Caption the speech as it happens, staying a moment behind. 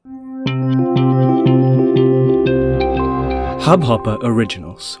Hubhopper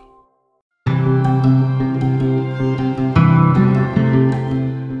Originals.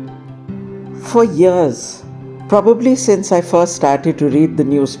 For years, probably since I first started to read the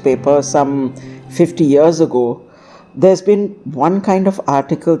newspaper some 50 years ago, there's been one kind of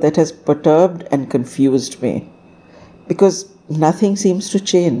article that has perturbed and confused me. Because nothing seems to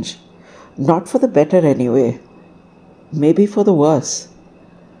change. Not for the better anyway. Maybe for the worse.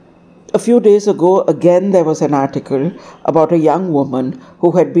 A few days ago, again there was an article about a young woman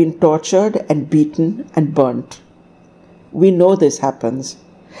who had been tortured and beaten and burnt. We know this happens.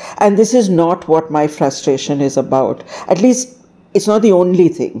 And this is not what my frustration is about. At least, it's not the only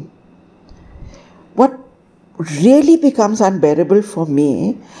thing. What really becomes unbearable for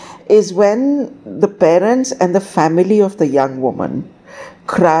me is when the parents and the family of the young woman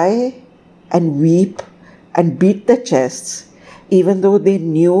cry and weep and beat their chests even though they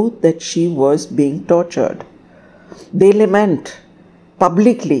knew that she was being tortured. They lament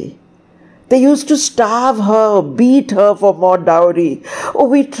publicly. They used to starve her, beat her for more dowry. Oh,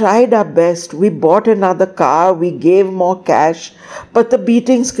 we tried our best. We bought another car. We gave more cash. But the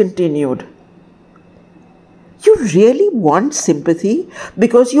beatings continued. You really want sympathy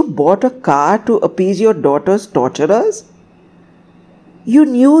because you bought a car to appease your daughter's torturers? You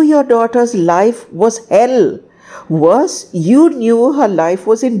knew your daughter's life was hell. Worse, you knew her life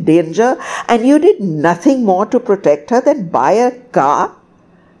was in danger and you did nothing more to protect her than buy a car?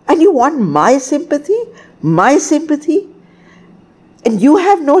 And you want my sympathy? My sympathy? And you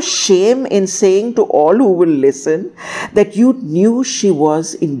have no shame in saying to all who will listen that you knew she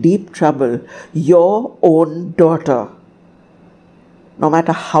was in deep trouble, your own daughter. No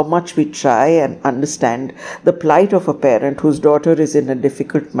matter how much we try and understand the plight of a parent whose daughter is in a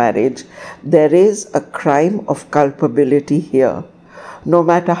difficult marriage, there is a crime of culpability here. No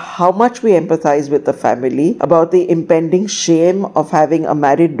matter how much we empathize with the family about the impending shame of having a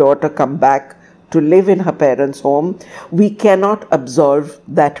married daughter come back to live in her parents' home, we cannot absolve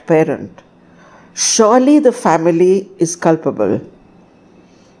that parent. Surely the family is culpable.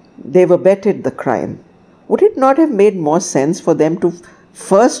 They've abetted the crime. Would it not have made more sense for them to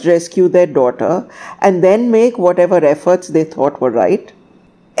first rescue their daughter and then make whatever efforts they thought were right?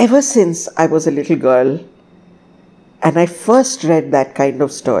 Ever since I was a little girl and I first read that kind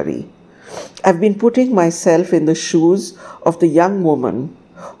of story, I've been putting myself in the shoes of the young woman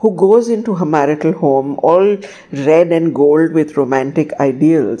who goes into her marital home all red and gold with romantic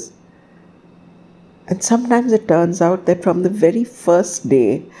ideals. And sometimes it turns out that from the very first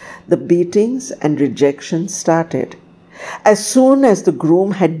day, the beatings and rejection started. As soon as the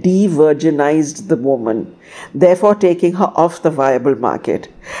groom had de-virginized the woman, therefore taking her off the viable market,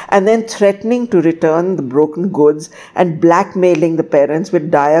 and then threatening to return the broken goods and blackmailing the parents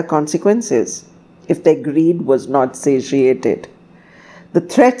with dire consequences if their greed was not satiated. The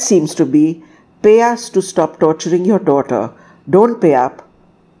threat seems to be, pay us to stop torturing your daughter, don't pay up,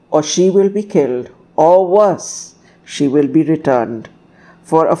 or she will be killed. Or worse, she will be returned.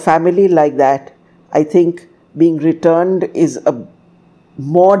 For a family like that, I think being returned is a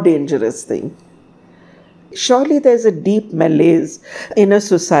more dangerous thing. Surely there's a deep malaise in a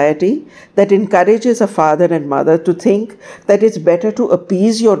society that encourages a father and mother to think that it's better to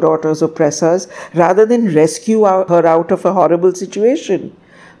appease your daughter's oppressors rather than rescue her out of a horrible situation.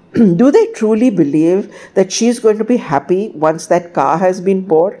 Do they truly believe that she's going to be happy once that car has been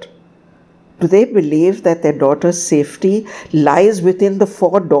bought? Do they believe that their daughter's safety lies within the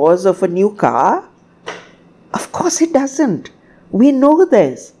four doors of a new car? Of course it doesn't. We know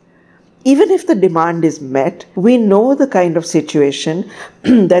this. Even if the demand is met, we know the kind of situation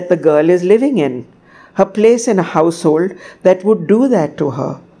that the girl is living in, her place in a household that would do that to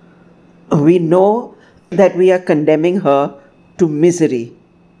her. We know that we are condemning her to misery.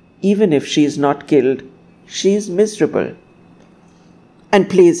 Even if she is not killed, she is miserable. And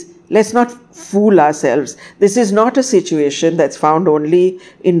please, let's not fool ourselves. This is not a situation that's found only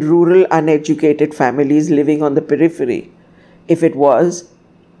in rural, uneducated families living on the periphery. If it was,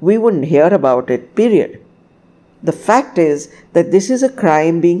 we wouldn't hear about it, period. The fact is that this is a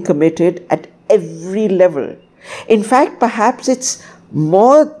crime being committed at every level. In fact, perhaps it's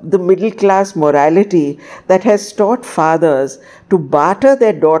more the middle-class morality that has taught fathers to barter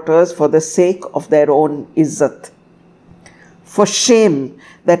their daughters for the sake of their own izzat. For shame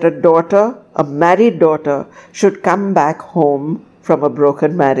that a daughter, a married daughter, should come back home from a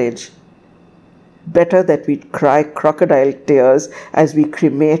broken marriage. Better that we cry crocodile tears as we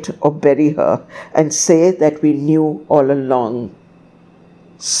cremate or bury her and say that we knew all along.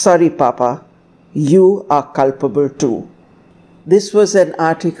 Sorry, Papa, you are culpable too. This was an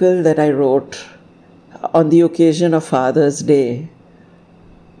article that I wrote on the occasion of Father's Day.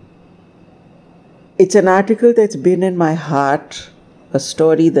 It's an article that's been in my heart, a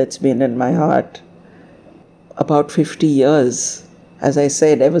story that's been in my heart about 50 years. As I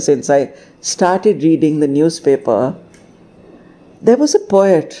said, ever since I started reading the newspaper, there was a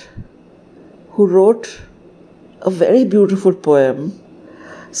poet who wrote a very beautiful poem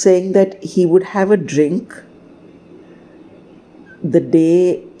saying that he would have a drink the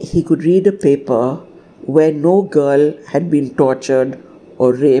day he could read a paper where no girl had been tortured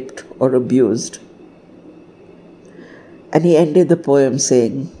or raped or abused. And he ended the poem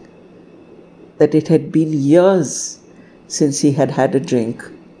saying that it had been years since he had had a drink,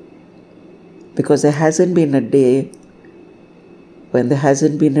 because there hasn't been a day when there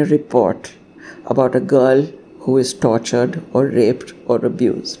hasn't been a report about a girl who is tortured or raped or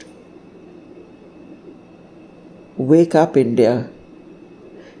abused. Wake up, India.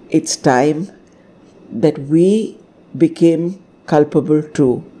 It's time that we became culpable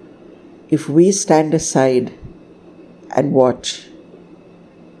too. If we stand aside and watch,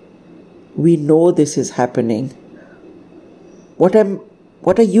 we know this is happening. What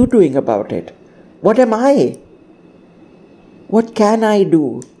are you doing about it? What am I? What can I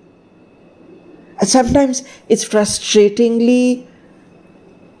do? And sometimes it's frustratingly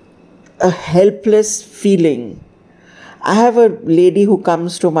a helpless feeling. I have a lady who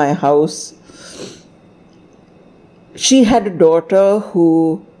comes to my house. She had a daughter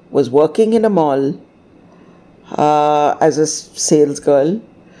who was working in a mall as a sales girl.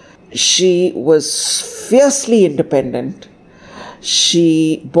 She was fiercely independent.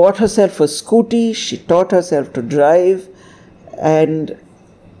 She bought herself a scooty. She taught herself to drive. And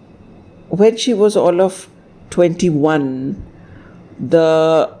when she was all of 21,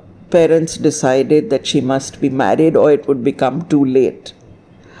 the parents decided that she must be married or it would become too late.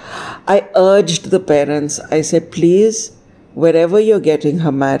 I urged the parents, I said, please, wherever you're getting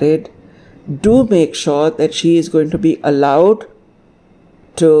her married, do make sure that she is going to be allowed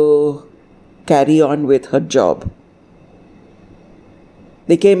to carry on with her job.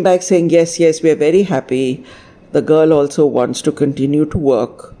 They came back saying, yes, we are very happy. The girl also wants to continue to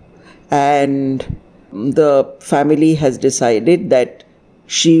work. And the family has decided that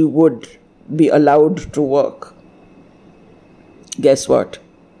she would be allowed to work. Guess what?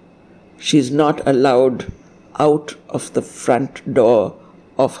 She's not allowed out of the front door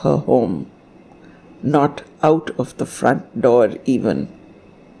of her home. Not out of the front door even.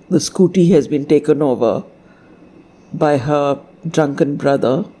 The scooty has been taken over by her drunken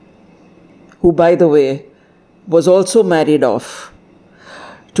brother, who, by the way, was also married off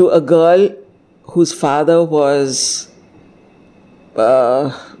to a girl whose father was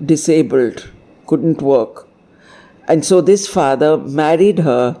disabled, couldn't work. And so this father married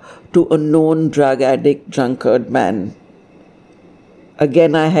her to a known drug addict, drunkard man.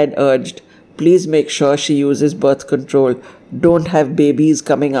 Again, I had urged, please make sure she uses birth control. Don't have babies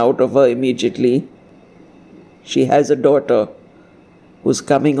coming out of her immediately. She has a daughter who's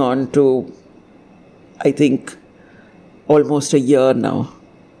coming on to, I think, almost a year now.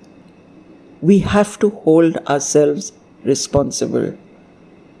 We have to hold ourselves responsible.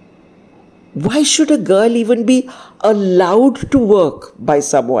 Why should a girl even be allowed to work by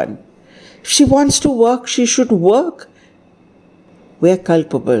someone? If she wants to work, she should work. We're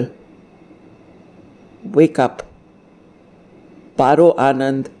culpable. Wake up. Paro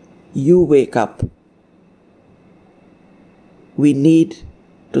Anand, you wake up. We need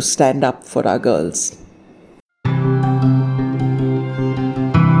to stand up for our girls.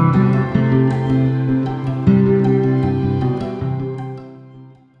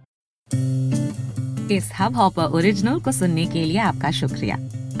 इस Hubhopper original को सुनने के लिए आपका शुक्रिया।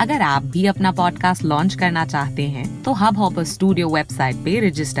 अगर आप भी अपना पॉडकास्ट लॉन्च करना चाहते हैं तो हब हॉपर स्टूडियो वेबसाइट पे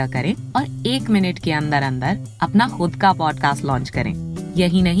रजिस्टर करें और 1 मिनट के अंदर अंदर अपना खुद का पॉडकास्ट लॉन्च करें।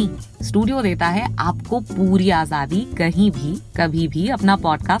 यही नहीं, स्टूडियो देता है आपको पूरी आजादी कहीं भी कभी भी अपना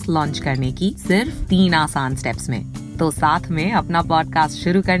पॉडकास्ट लॉन्च करने की, सिर्फ 3 आसान स्टेप्स में। तो साथ में अपना पॉडकास्ट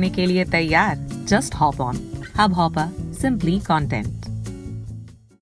शुरू करने के लिए तैयार? Just hop on hub hopper, simply content.